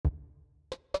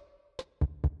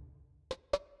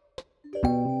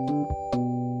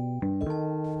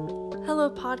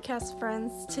Hello, podcast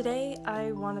friends. Today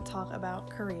I want to talk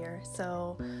about career.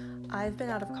 So I've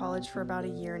been out of college for about a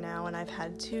year now, and I've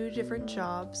had 2 different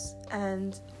jobs,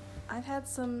 and I've had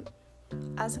some,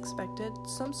 as expected,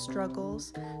 some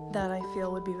struggles that I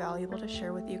feel would be valuable to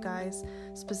share with you guys.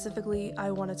 Specifically,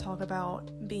 I want to talk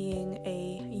about being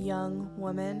a young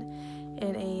woman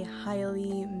in a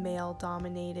highly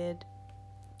male-dominated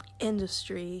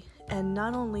industry, and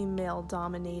not only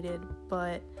male-dominated,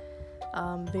 but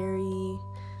I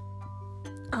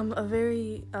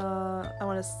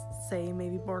want to say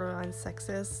maybe borderline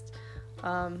sexist,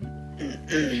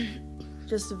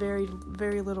 just a very,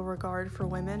 very little regard for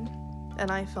women, and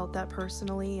I felt that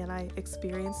personally, and I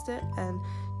experienced it, and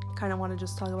kind of want to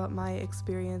just talk about my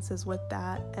experiences with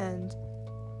that, and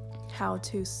how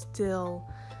to still,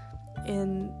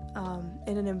 in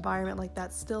an environment like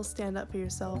that, still stand up for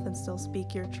yourself and still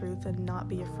speak your truth and not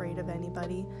be afraid of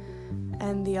anybody.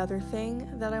 And the other thing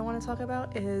that I want to talk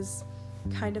about is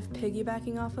kind of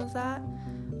piggybacking off of that,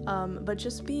 but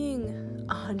just being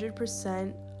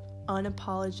 100%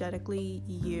 unapologetically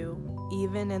you,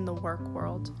 even in the work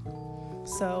world.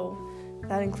 So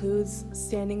that includes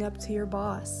standing up to your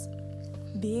boss,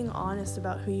 being honest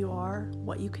about who you are,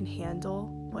 what you can handle,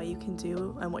 what you can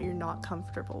do, and what you're not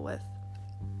comfortable with.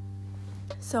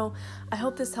 So I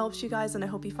hope this helps you guys, and I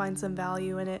hope you find some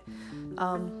value in it.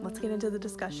 Let's get into the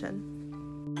discussion.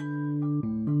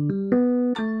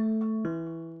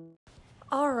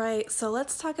 Alright, so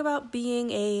let's talk about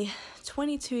being a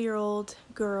 22-year-old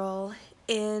girl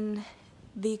in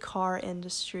the car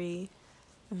industry.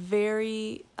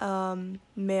 Very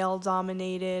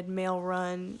male-dominated,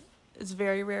 male-run. It's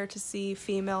very rare to see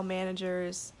female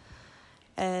managers,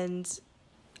 and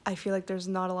I feel like there's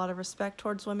not a lot of respect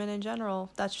towards women in general.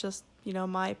 That's just,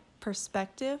 my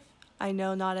perspective. I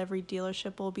know not every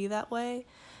dealership will be that way,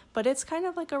 but it's kind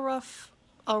of like a rough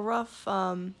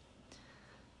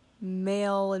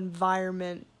male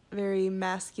environment, very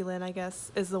masculine, I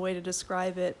guess, is the way to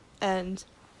describe it. And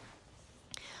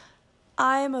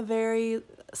I'm a very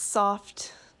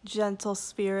soft, gentle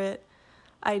spirit.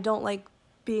 I don't like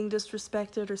being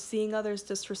disrespected or seeing others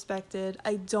disrespected.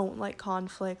 I don't like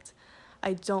conflict.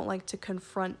 I don't like to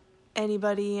confront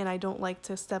anybody, and I don't like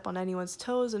to step on anyone's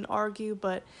toes and argue,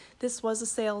 but this was a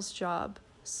sales job.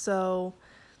 So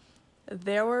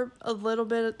there was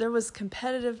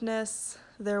competitiveness,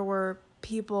 there were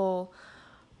people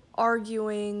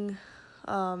arguing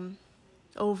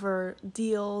over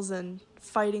deals and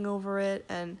fighting over it,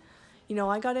 and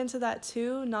I got into that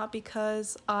too, not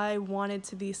because I wanted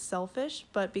to be selfish,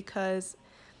 but because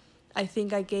I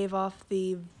think I gave off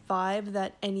the vibe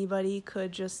that anybody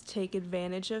could just take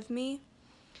advantage of me,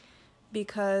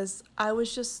 because I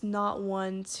was just not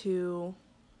one to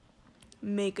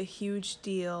make a huge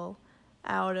deal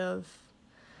out of.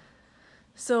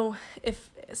 So if,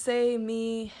 say,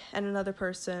 me and another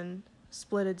person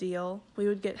split a deal, we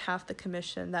would get half the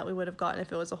commission that we would have gotten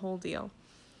if it was a whole deal.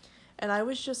 And I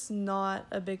was just not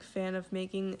a big fan of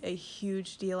making a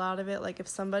huge deal out of it. Like, if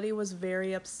somebody was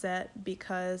very upset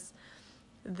because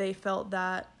they felt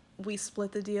that we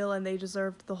split the deal and they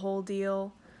deserved the whole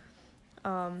deal,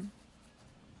 I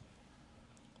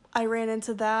ran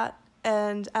into that,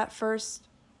 and at first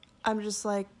I'm just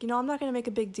like, I'm not going to make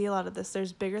a big deal out of this.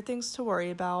 There's bigger things to worry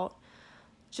about.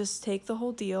 Just take the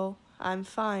whole deal. I'm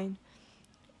fine.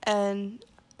 And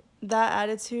that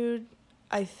attitude,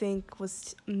 I think,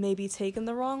 was maybe taken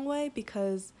the wrong way,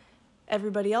 because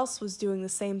everybody else was doing the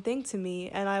same thing to me,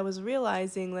 and I was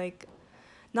realizing, like,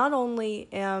 not only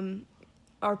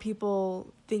are people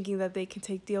thinking that they can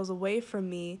take deals away from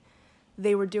me,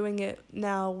 they were doing it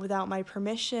now without my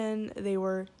permission. They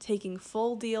were taking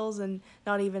full deals and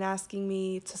not even asking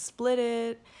me to split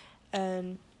it.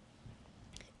 And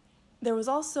there was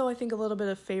also, I think, a little bit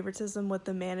of favoritism with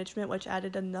the management, which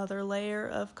added another layer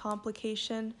of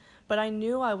complication. But I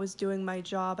knew I was doing my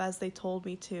job as they told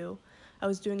me to. I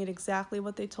was doing it exactly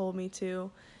what they told me to.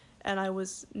 And I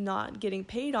was not getting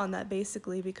paid on that,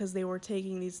 basically, because they were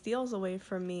taking these deals away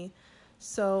from me.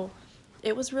 So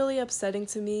it was really upsetting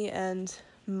to me, and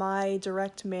my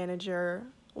direct manager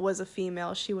was a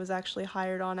female. She was actually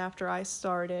hired on after I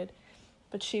started,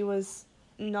 but she was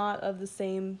not of the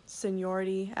same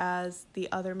seniority as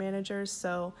the other managers,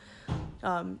 so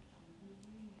I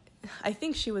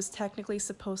think she was technically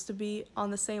supposed to be on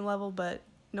the same level, but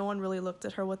no one really looked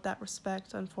at her with that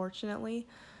respect, unfortunately.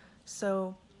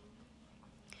 So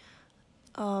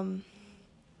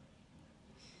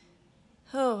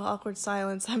awkward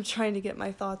silence. I'm trying to get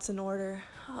my thoughts in order.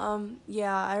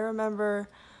 I remember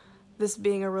this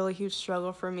being a really huge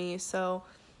struggle for me. So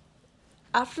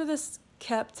after this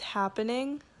kept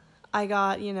happening, I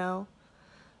got,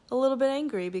 a little bit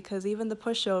angry because even the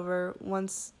pushover,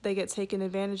 once they get taken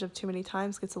advantage of too many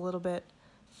times, gets a little bit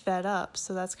fed up.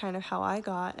 So that's kind of how I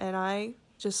got, and I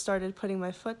just started putting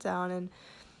my foot down. And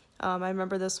I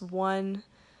remember this one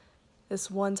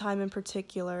time in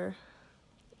particular,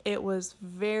 it was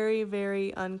very,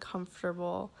 very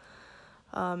uncomfortable.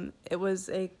 It was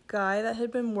a guy that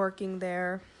had been working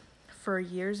there for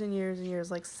years and years and years,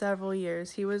 like several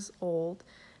years. He was old,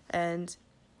 and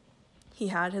he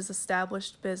had his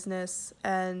established business,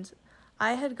 and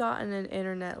I had gotten an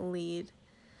internet lead.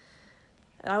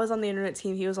 I was on the internet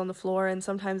team, he was on the floor, and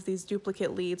sometimes these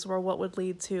duplicate leads were what would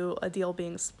lead to a deal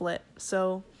being split.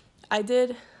 So I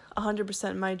did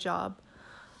 100% my job.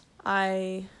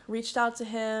 I reached out to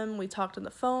him, we talked on the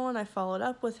phone, I followed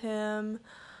up with him,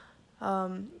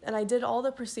 and I did all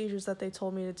the procedures that they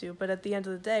told me to do. But at the end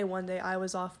of the day, one day I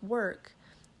was off work,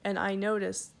 and I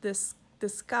noticed this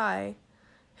guy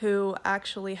who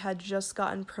actually had just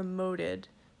gotten promoted,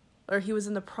 or he was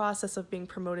in the process of being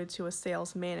promoted to a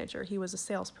sales manager. He was a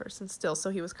salesperson still, so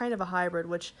he was kind of a hybrid,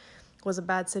 which was a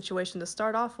bad situation to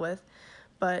start off with.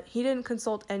 But he didn't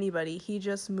consult anybody. He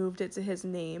just moved it to his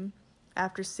name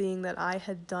after seeing that I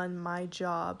had done my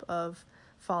job of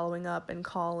following up and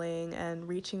calling and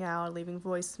reaching out, leaving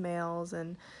voicemails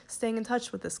and staying in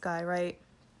touch with this guy, right?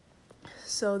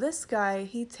 So this guy,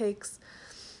 he takes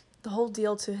the whole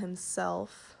deal to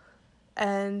himself,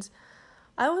 and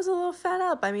I was a little fed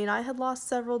up. I mean, I had lost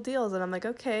several deals, and I'm like,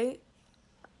 okay,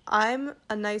 I'm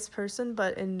a nice person,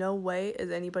 but in no way is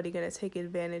anybody going to take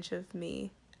advantage of me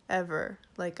ever.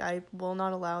 Like, I will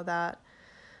not allow that.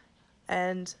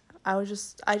 And I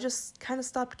just kind of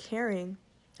stopped caring.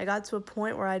 I got to a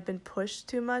point where I'd been pushed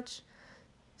too much.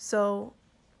 So,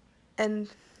 and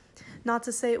not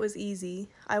to say it was easy,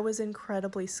 I was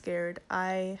incredibly scared.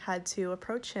 I had to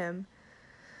approach him,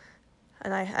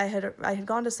 and I had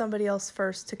gone to somebody else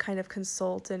first to kind of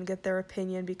consult and get their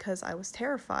opinion because I was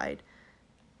terrified.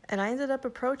 And I ended up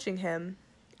approaching him,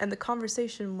 and the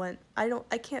conversation went,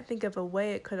 I can't think of a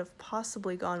way it could have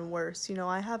possibly gone worse. You know,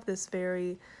 I have this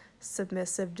very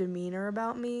submissive demeanor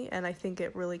about me, and I think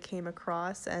it really came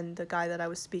across, and the guy that I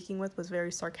was speaking with was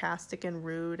very sarcastic and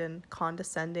rude and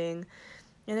condescending,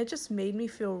 and it just made me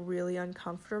feel really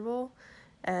uncomfortable.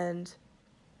 And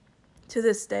to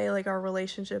this day, like, our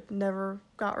relationship never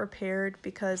got repaired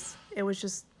because it was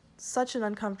just such an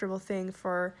uncomfortable thing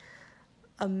for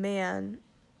a man,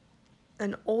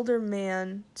 an older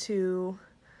man, to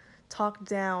talk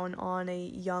down on a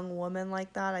young woman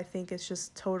like that. I think it's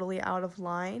just totally out of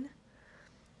line,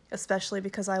 especially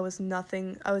because I was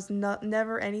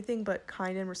never anything but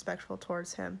kind and respectful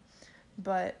towards him.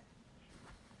 But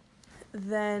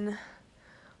then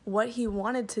what he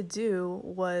wanted to do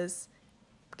was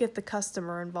get the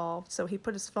customer involved. So he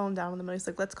put his phone down in the middle. He's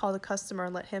like, let's call the customer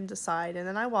and let him decide. And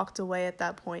then I walked away at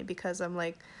that point because I'm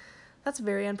like, that's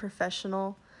very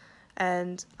unprofessional.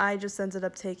 And I just ended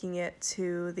up taking it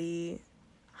to the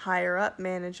higher up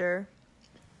manager.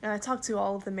 And I talked to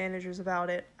all of the managers about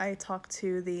it.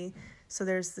 So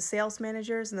there's the sales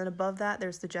managers, and then above that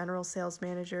there's the general sales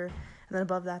manager, and then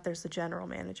above that there's the general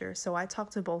manager. So I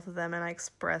talked to both of them, and I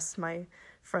expressed my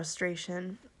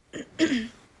frustration.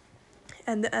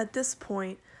 And at this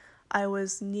point, I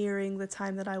was nearing the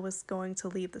time that I was going to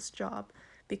leave this job,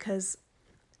 because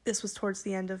this was towards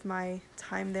the end of my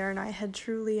time there, and I had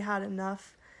truly had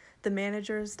enough. The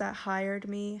managers that hired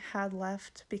me had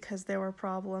left because there were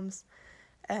problems,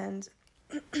 and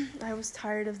I was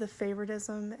tired of the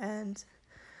favoritism and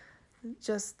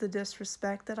just the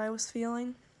disrespect that I was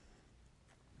feeling.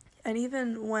 And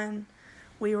even when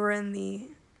we were in the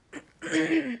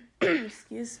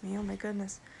excuse me, oh my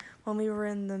goodness, when we were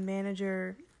in the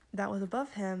manager that was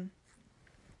above him,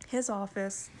 his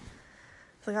office,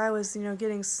 the guy was,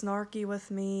 getting snarky with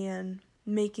me and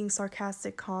making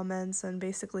sarcastic comments and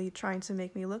basically trying to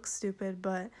make me look stupid.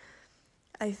 But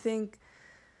I think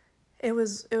it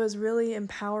was really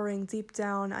empowering. Deep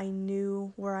down, I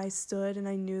knew where I stood, and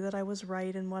I knew that I was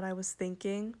right in what I was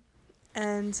thinking.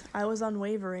 And I was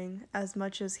unwavering. As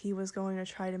much as he was going to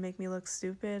try to make me look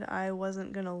stupid, I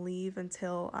wasn't going to leave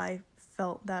until I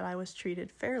felt that I was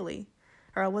treated fairly.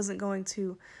 Or I wasn't going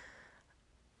to...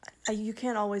 you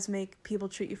can't always make people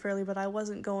treat you fairly, but I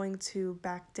wasn't going to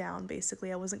back down,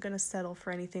 basically. I wasn't going to settle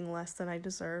for anything less than I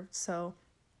deserved. So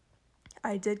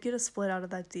I did get a split out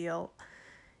of that deal,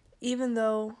 even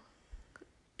though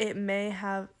it may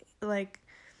have,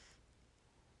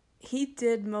 he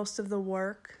did most of the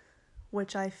work,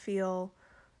 which I feel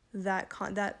that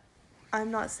I'm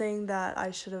not saying that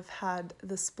I should have had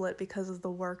the split because of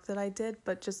the work that I did,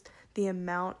 but just the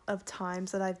amount of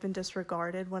times that I've been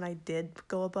disregarded when I did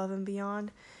go above and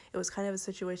beyond. it was kind of a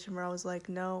situation where I was like,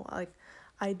 no, like,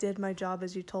 I did my job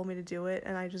as you told me to do it,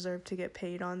 and I deserve to get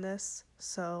paid on this.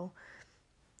 So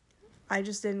I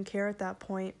just didn't care at that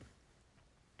point.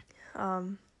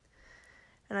 And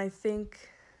I think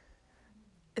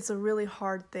it's a really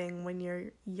hard thing when you're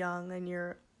young and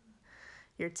you're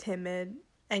timid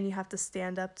and you have to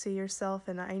stand up to yourself.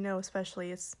 And I know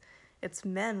especially it's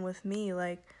men with me,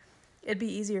 like, it'd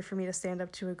be easier for me to stand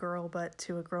up to a girl, but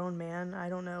to a grown man, I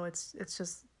don't know, it's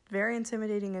just very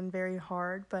intimidating and very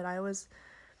hard. But I was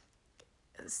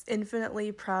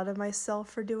infinitely proud of myself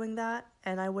for doing that,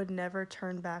 and I would never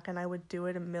turn back, and I would do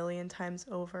it a million times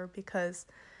over, because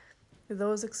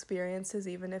those experiences,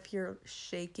 even if you're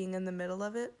shaking in the middle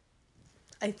of it,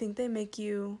 I think they make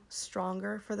you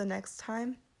stronger for the next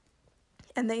time,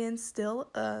 and they instill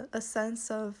a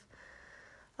sense of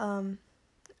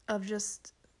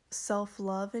just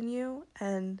self-love in you,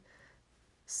 and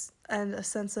a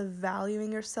sense of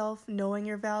valuing yourself, knowing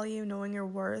your value, knowing your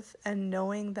worth, and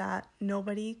knowing that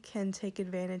nobody can take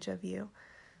advantage of you.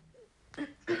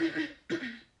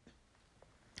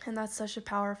 And that's such a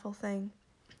powerful thing.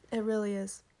 It really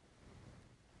is.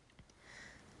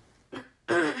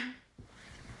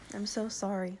 I'm so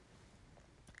sorry.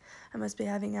 I must be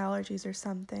having allergies or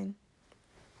something.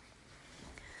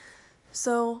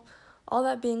 So, all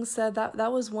that being said,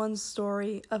 that was one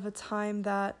story of a time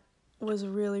that was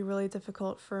really, really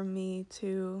difficult for me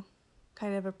to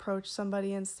kind of approach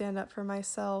somebody and stand up for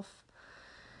myself.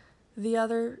 The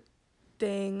other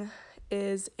thing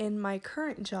is in my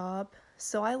current job.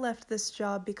 So I left this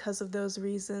job because of those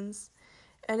reasons.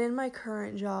 And in my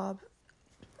current job,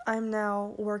 I'm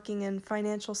now working in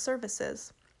financial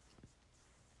services.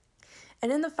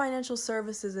 And in the financial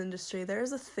services industry,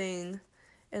 there's a thing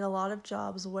in a lot of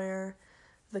jobs where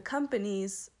the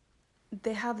companies,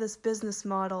 they have this business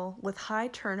model with high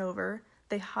turnover.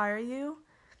 They hire you,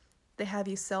 they have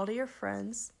you sell to your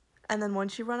friends, and then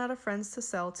once you run out of friends to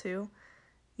sell to,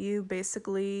 you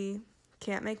basically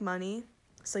can't make money,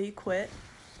 so you quit,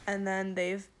 and then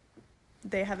they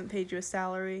haven't paid you a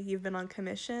salary, you've been on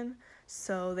commission,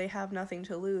 so they have nothing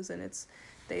to lose, and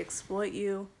they exploit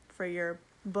you for your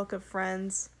book of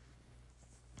friends,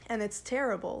 and it's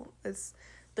terrible. It's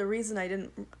the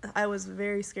reason I was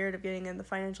very scared of getting in the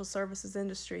financial services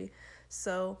industry.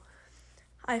 So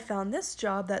I found this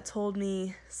job that told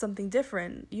me something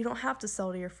different. You don't have to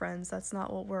sell to your friends. That's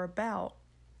not what we're about.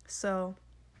 So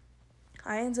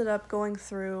I ended up going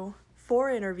through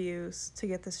 4 interviews to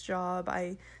get this job.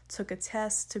 I took a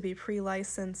test to be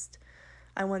pre-licensed.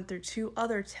 I went through 2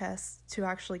 other tests to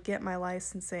actually get my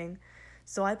licensing.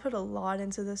 So I put a lot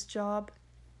into this job.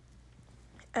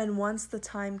 And once the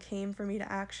time came for me to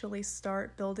actually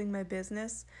start building my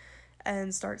business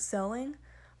and start selling,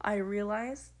 I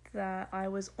realized that I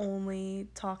was only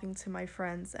talking to my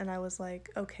friends, and I was like,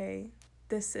 okay,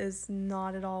 this is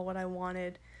not at all what I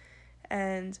wanted.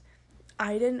 And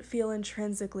I didn't feel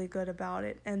intrinsically good about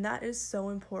it, and that is so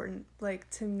important. Like,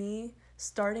 to me,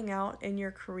 starting out in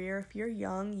your career, if you're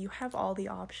young, you have all the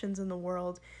options in the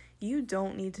world. You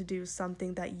don't need to do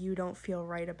something that you don't feel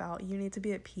right about. You need to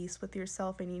be at peace with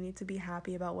yourself, and you need to be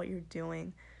happy about what you're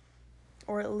doing,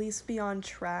 or at least be on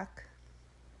track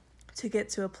to get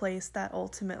to a place that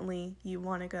ultimately you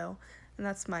want to go. And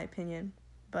that's my opinion,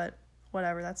 but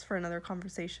whatever, that's for another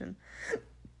conversation.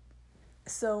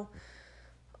 So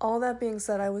all that being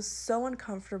said, I was so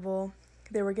uncomfortable.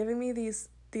 They were giving me these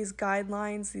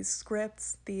guidelines, these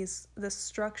scripts, the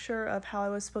structure of how I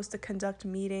was supposed to conduct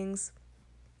meetings,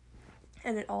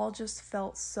 and it all just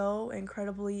felt so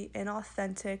incredibly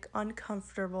inauthentic,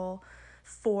 uncomfortable,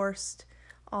 forced,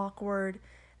 awkward,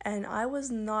 and I was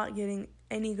not getting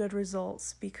any good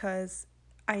results because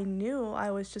I knew I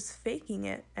was just faking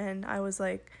it. And I was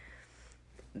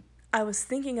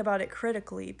thinking about it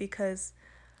critically, because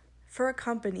for a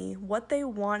company, what they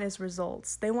want is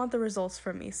results. They want the results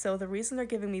from me. So the reason they're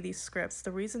giving me these scripts,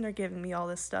 the reason they're giving me all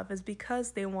this stuff is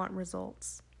because they want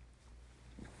results.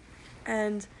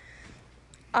 And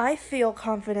I feel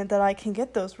confident that I can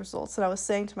get those results. And I was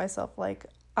saying to myself, like,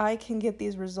 I can get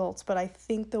these results, but I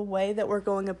think the way that we're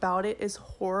going about it is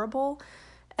horrible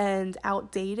and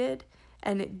outdated,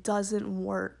 and it doesn't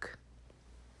work.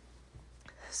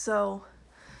 So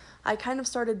I kind of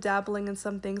started dabbling in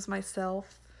some things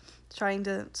myself, trying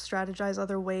to strategize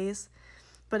other ways,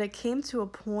 but it came to a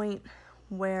point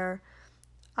where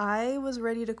I was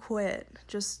ready to quit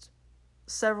just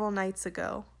several nights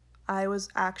ago. I was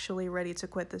actually ready to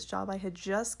quit this job. I had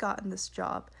just gotten this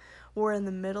job. We're in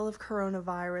the middle of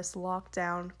coronavirus,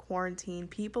 lockdown, quarantine.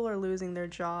 People are losing their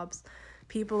jobs.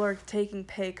 People are taking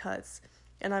pay cuts.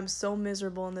 And I'm so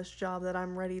miserable in this job that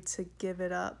I'm ready to give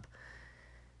it up.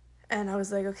 And I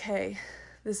was like, okay,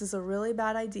 this is a really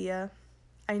bad idea.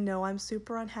 I know I'm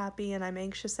super unhappy and I'm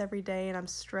anxious every day and I'm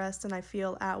stressed and I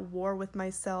feel at war with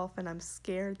myself and I'm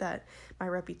scared that my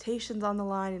reputation's on the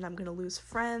line and I'm going to lose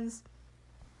friends.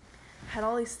 I had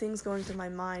all these things going through my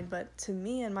mind, but to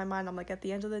me, in my mind, I'm like, at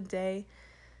the end of the day,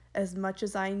 as much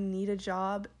as I need a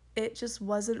job, it just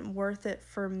wasn't worth it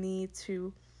for me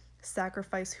to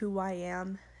sacrifice who I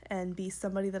am and be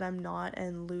somebody that I'm not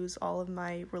and lose all of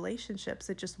my relationships.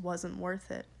 It just wasn't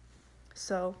worth it.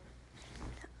 So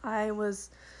I was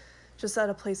just at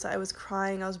a place I was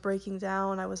crying, I was breaking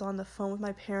down, I was on the phone with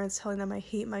my parents telling them I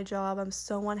hate my job, I'm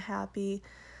so unhappy,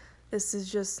 this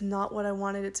is just not what I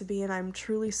wanted it to be, and I'm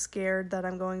truly scared that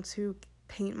I'm going to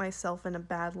paint myself in a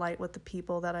bad light with the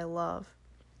people that I love.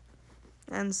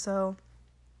 And so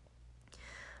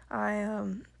I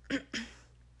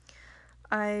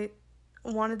I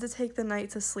wanted to take the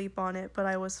night to sleep on it, but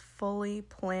I was fully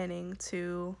planning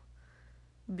to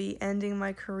be ending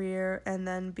my career and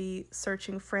then be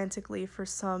searching frantically for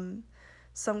some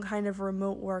kind of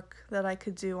remote work that I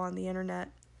could do on the internet.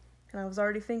 And I was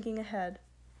already thinking ahead.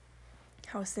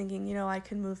 I was thinking, I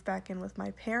can move back in with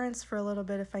my parents for a little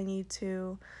bit if I need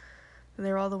to.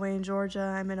 They're all the way in Georgia.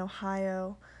 I'm in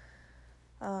Ohio.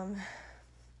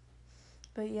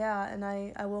 But yeah, and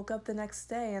I woke up the next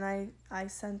day and I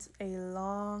sent a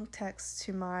long text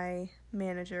to my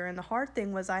manager. And the hard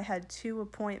thing was I had 2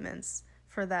 appointments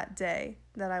for that day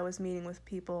that I was meeting with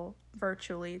people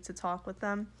virtually to talk with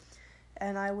them.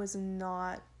 And I was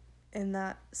not in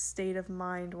that state of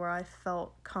mind where I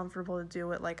felt comfortable to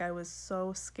do it. Like, I was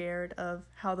so scared of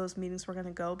how those meetings were going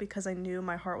to go because I knew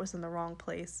my heart was in the wrong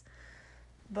place.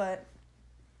 But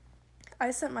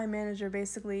I sent my manager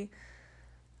basically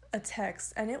a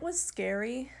text, and it was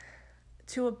scary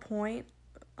to a point.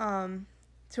 I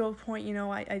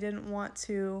didn't want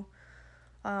to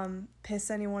piss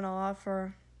anyone off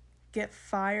or get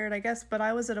fired, I guess, but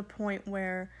I was at a point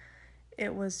where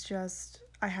it was just,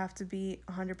 I have to be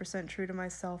 100% true to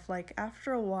myself. Like,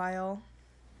 after a while,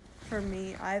 for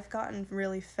me, I've gotten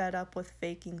really fed up with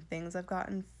faking things. I've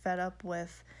gotten fed up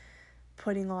with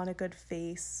putting on a good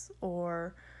face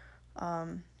or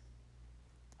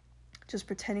just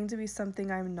pretending to be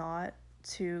something I'm not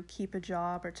to keep a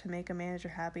job or to make a manager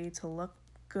happy, to look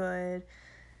good.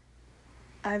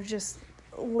 I've just,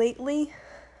 lately,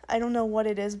 I don't know what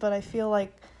it is, but I feel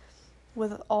like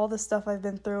with all the stuff I've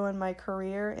been through in my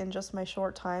career in just my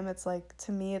short time, it's like,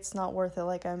 to me, it's not worth it.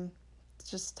 Like, I'm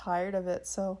just tired of it.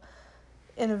 So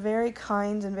in a very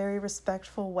kind and very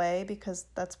respectful way, because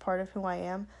that's part of who I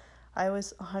am, I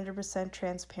was 100%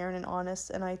 transparent and honest,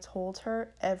 and I told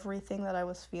her everything that I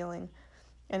was feeling.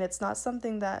 And it's not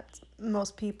something that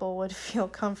most people would feel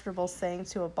comfortable saying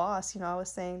to a boss. I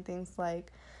was saying things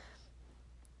like,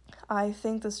 I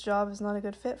think this job is not a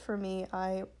good fit for me.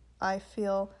 I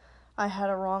feel I had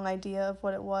a wrong idea of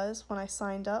what it was when I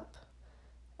signed up.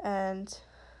 And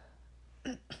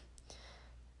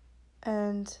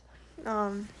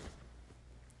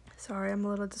sorry, I'm a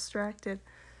little distracted.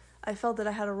 I felt that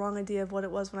I had a wrong idea of what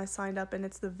it was when I signed up, and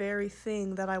it's the very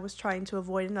thing that I was trying to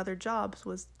avoid in other jobs,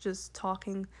 was just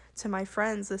talking to my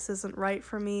friends. This isn't right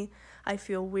for me. I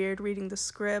feel weird reading the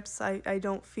scripts. I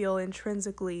don't feel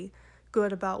intrinsically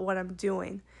good about what I'm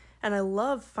doing. And I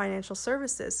love financial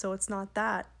services, so it's not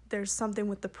that. There's something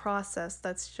with the process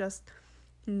that's just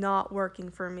not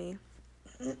working for me.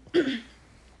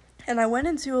 And I went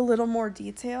into a little more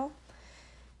detail.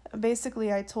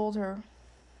 Basically, I told her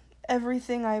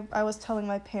everything I was telling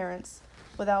my parents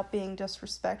without being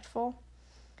disrespectful,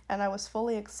 and I was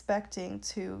fully expecting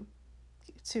to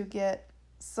get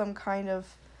some kind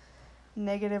of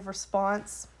negative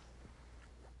response,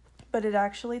 but it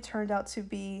actually turned out to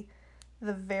be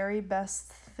the very best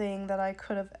thing that I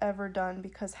could have ever done,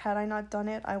 because had I not done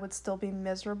it, I would still be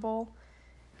miserable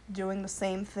doing the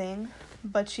same thing.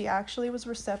 But she actually was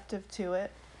receptive to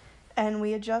it, and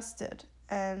we adjusted.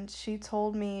 And she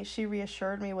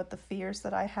reassured me with the fears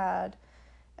that I had,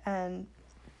 and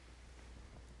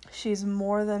she's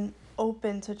more than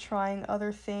open to trying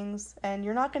other things. And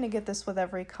you're not going to get this with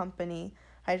every company.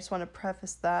 I just want to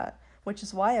preface that, which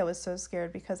is why I was so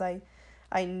scared, because I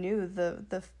knew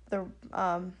the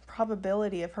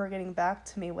probability of her getting back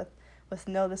to me with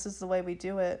no, this is the way we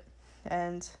do it,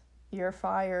 and you're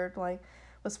fired, like,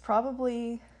 it's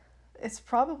probably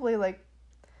like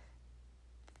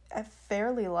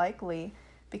fairly likely,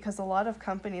 because a lot of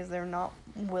companies, they're not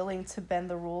willing to bend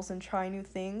the rules and try new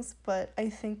things. But I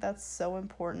think that's so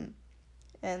important.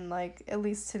 And, like, at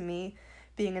least to me,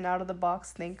 being an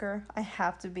out-of-the-box thinker, I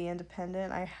have to be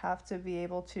independent. I have to be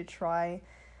able to try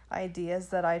ideas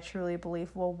that I truly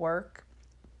believe will work,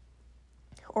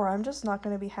 or I'm just not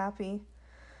going to be happy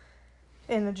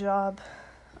in a job.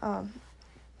 Um,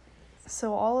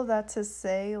 so all of that to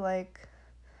say, like,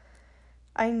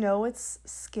 I know it's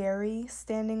scary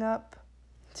standing up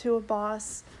to a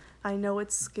boss. I know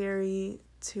it's scary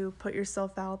to put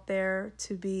yourself out there,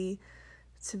 to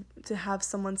have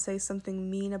someone say something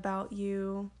mean about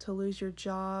you, to lose your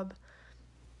job.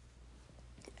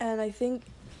 And I think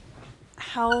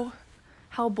how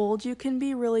bold you can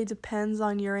be really depends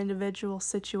on your individual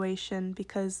situation,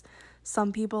 because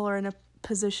some people are in a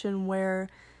position where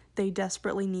they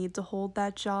desperately need to hold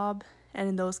that job, and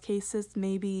in those cases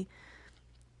maybe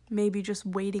just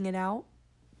waiting it out.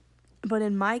 But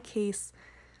in my case,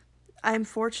 I'm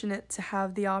fortunate to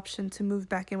have the option to move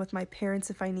back in with my parents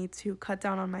if I need to, cut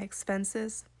down on my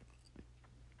expenses,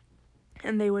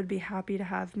 and they would be happy to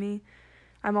have me.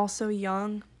 I'm also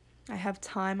young. I have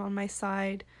time on my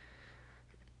side.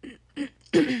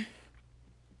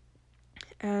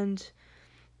 And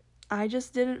I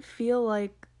just didn't feel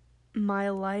like my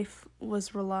life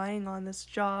was relying on this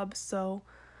job, so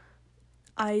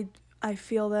I I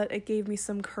feel that it gave me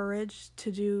some courage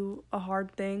to do a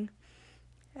hard thing.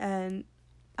 And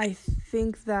I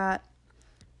think that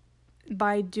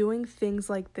by doing things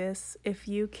like this, if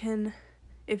you can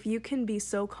be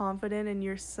so confident in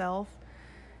yourself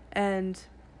and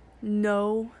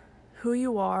know who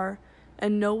you are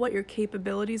and know what your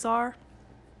capabilities are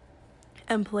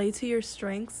and play to your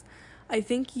strengths, I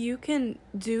think you can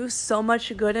do so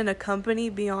much good in a company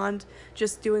beyond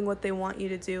just doing what they want you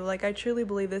to do. Like, I truly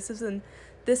believe this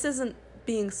isn't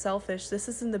being selfish. This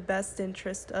is in the best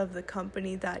interest of the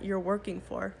company that you're working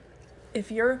for.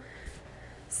 If you're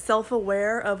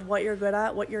self-aware of what you're good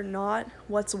at, what you're not,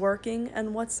 what's working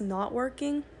and what's not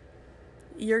working,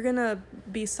 you're going to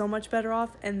be so much better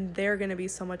off, and they're going to be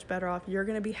so much better off. You're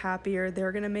going to be happier.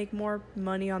 They're going to make more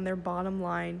money on their bottom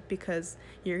line because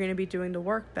you're going to be doing the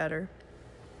work better.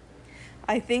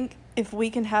 I think if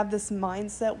we can have this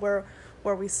mindset where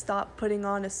we stop putting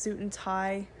on a suit and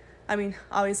tie, I mean,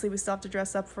 obviously we still have to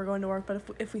dress up if we're going to work, but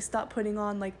if we stop putting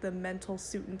on like the mental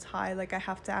suit and tie, like I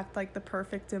have to act like the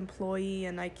perfect employee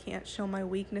and I can't show my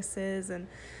weaknesses, and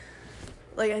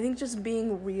like I think just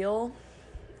being real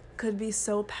could be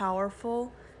so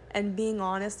powerful, and being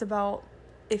honest about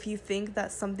if you think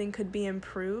that something could be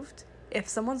improved. If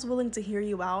someone's willing to hear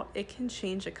you out, it can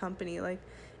change a company. Like,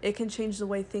 it can change the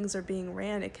way things are being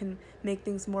ran. It can make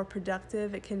things more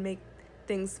productive. It can make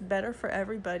things better for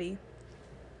everybody.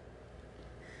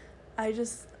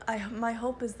 My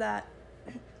hope is that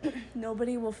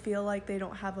nobody will feel like they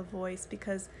don't have a voice,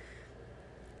 because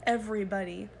I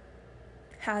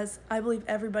believe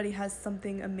everybody has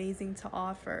something amazing to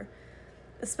offer.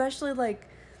 Especially like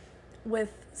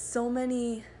with so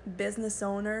many business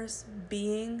owners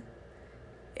being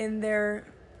in their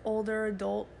older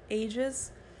adult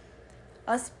ages,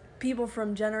 us people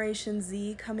from Generation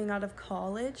Z coming out of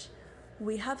college,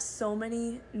 we have so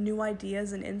many new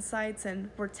ideas and insights,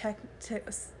 and we're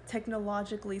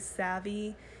technologically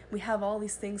savvy. We have all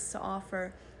these things to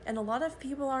offer, and a lot of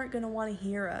people aren't going to want to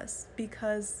hear us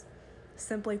because,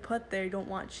 simply put, they don't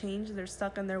want change. They're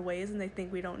stuck in their ways and they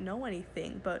think we don't know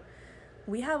anything. But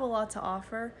we have a lot to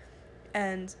offer,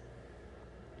 and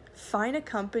find a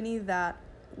company that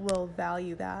will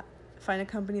value that. Find a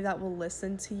company that will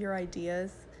listen to your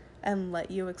ideas and let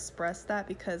you express that,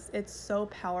 because it's so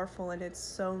powerful and it's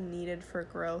so needed for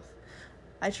growth.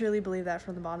 I truly believe that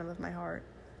from the bottom of my heart.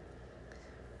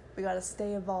 We got to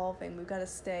stay evolving, we've got to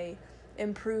stay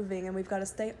improving, and we've got to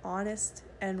stay honest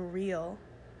and real.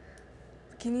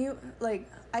 Can you, like,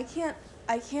 I can't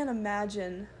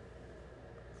imagine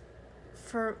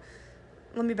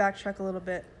let me backtrack a little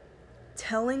bit.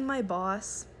 Telling my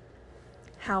boss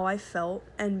how I felt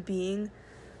and being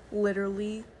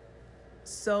literally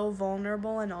so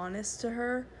vulnerable and honest to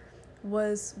her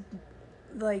was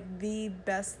like the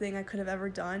best thing I could have ever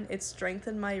done. It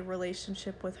strengthened my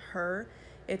relationship with her.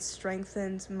 It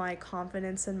strengthened my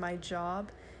confidence in my job,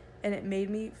 and it made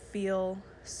me feel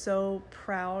so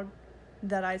proud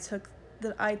that I took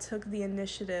the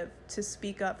initiative to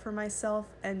speak up for myself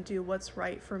and do what's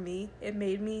right for me. It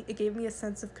gave me a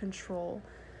sense of control.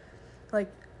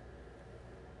 Like,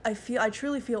 I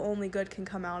truly feel only good can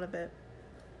come out of it.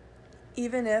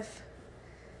 Even if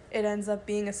it ends up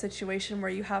being a situation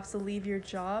where you have to leave your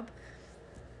job,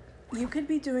 you could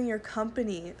be doing your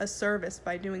company a service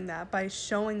by doing that, by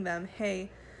showing them, hey,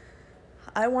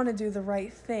 I want to do the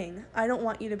right thing. I don't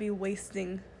want you to be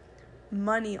wasting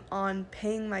money on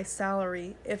paying my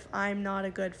salary if I'm not a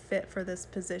good fit for this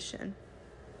position.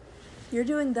 You're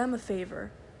doing them a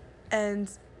favor,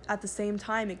 and at the same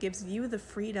time, it gives you the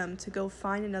freedom to go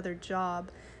find another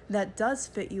job that does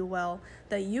fit you well,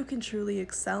 that you can truly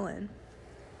excel in.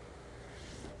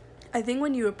 I think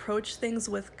when you approach things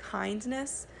with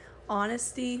kindness,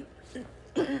 honesty,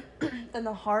 and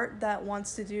the heart that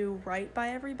wants to do right by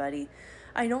everybody,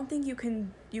 I don't think you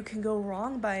can go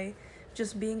wrong by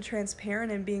just being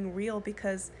transparent and being real,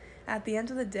 because at the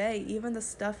end of the day, even the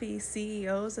stuffy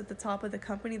CEOs at the top of the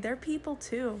company, they're people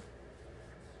too.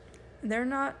 They're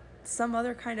not some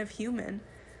other kind of human.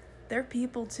 They're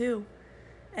people too.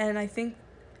 And I think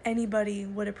anybody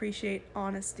would appreciate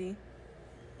honesty.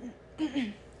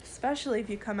 Especially if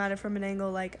you come at it from an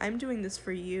angle like, I'm doing this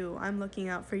for you. I'm looking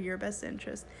out for your best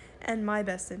interest and my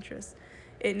best interest.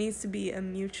 It needs to be a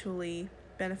mutually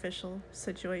beneficial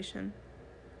situation.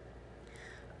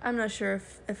 I'm not sure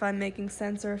if I'm making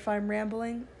sense or if I'm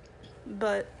rambling,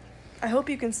 but I hope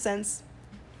you can sense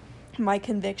my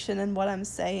conviction in what I'm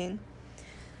saying.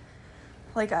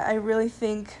 Like, I really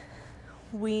think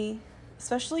we,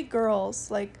 especially girls,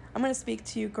 like, I'm going to speak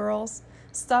to you girls,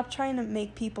 stop trying to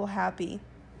make people happy.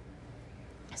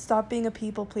 Stop being a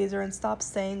people pleaser and stop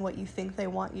saying what you think they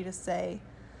want you to say.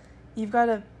 You've got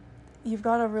to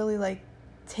really, like,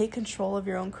 take control of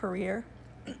your own career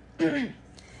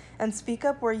and speak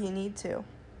up where you need to.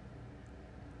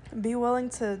 Be willing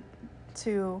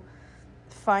to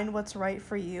find what's right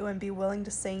for you and be willing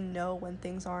to say no when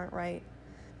things aren't right,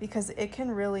 because it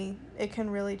can really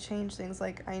change things.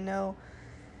 Like, I know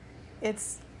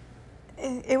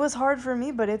it was hard for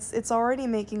me, but it's already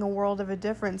making a world of a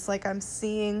difference. Like, I'm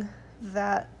seeing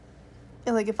that,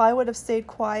 like, if I would have stayed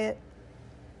quiet,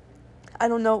 I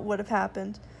don't know what would have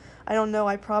happened. I don't know.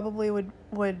 I probably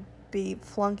would be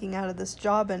flunking out of this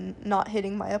job and not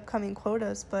hitting my upcoming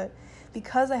quotas. But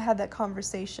because I had that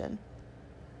conversation,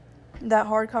 that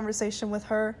hard conversation with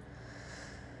her,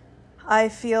 I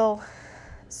feel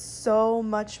so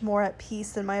much more at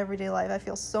peace in my everyday life. I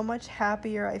feel so much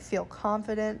happier. I feel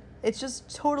confident. It's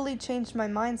just totally changed my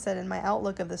mindset and my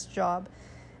outlook of this job.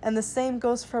 And the same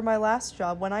goes for my last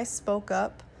job. When I spoke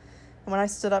up and when I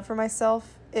stood up for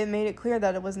myself, it made it clear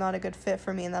that it was not a good fit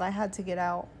for me and that I had to get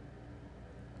out.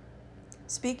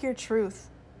 Speak your truth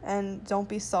and don't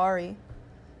be sorry.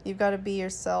 You've got to be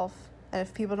yourself. And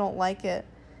if people don't like it,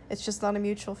 it's just not a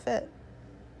mutual fit.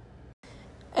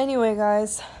 Anyway,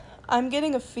 guys, I'm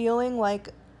getting a feeling like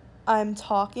I'm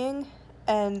talking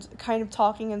and kind of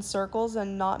talking in circles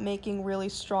and not making really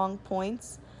strong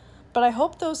points. But I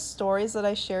hope those stories that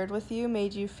I shared with you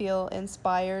made you feel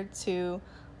inspired to,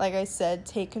 like I said,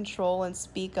 take control and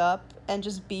speak up and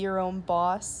just be your own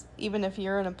boss. Even if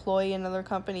you're an employee in another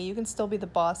company, you can still be the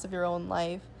boss of your own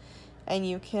life. And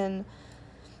you can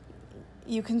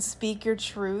speak your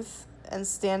truth and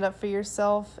stand up for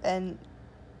yourself and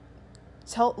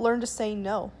learn to say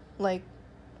no. Like,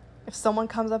 if someone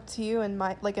comes up to you in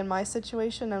my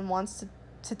situation and wants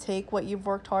to take what you've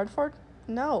worked hard for,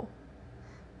 no.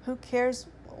 Who cares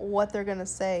what they're going to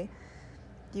say?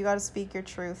 You got to speak your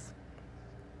truth.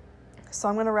 So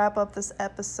I'm going to wrap up this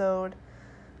episode.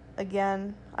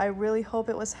 Again, I really hope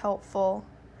it was helpful.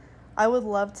 I would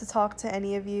love to talk to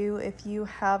any of you if you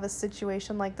have a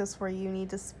situation like this where you need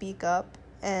to speak up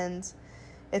and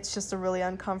it's just a really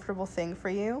uncomfortable thing for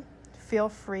you. Feel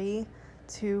free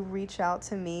to reach out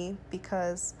to me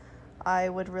because I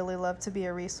would really love to be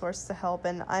a resource to help.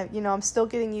 And I'm still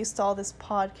getting used to all this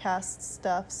podcast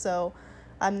stuff, so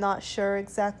I'm not sure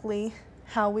exactly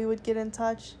how we would get in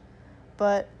touch,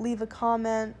 but leave a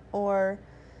comment, or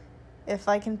if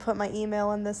I can put my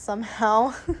email in this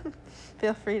somehow,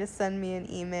 feel free to send me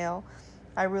an email.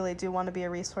 I really do want to be a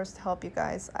resource to help you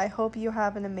guys. I hope you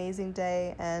have an amazing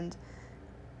day and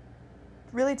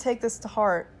really take this to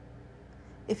heart.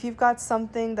 If you've got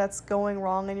something that's going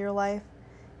wrong in your life,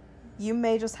 you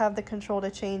may just have the control to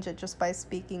change it just by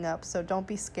speaking up, so don't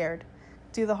be scared.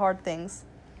 Do the hard things.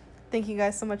 Thank you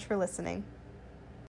guys so much for listening.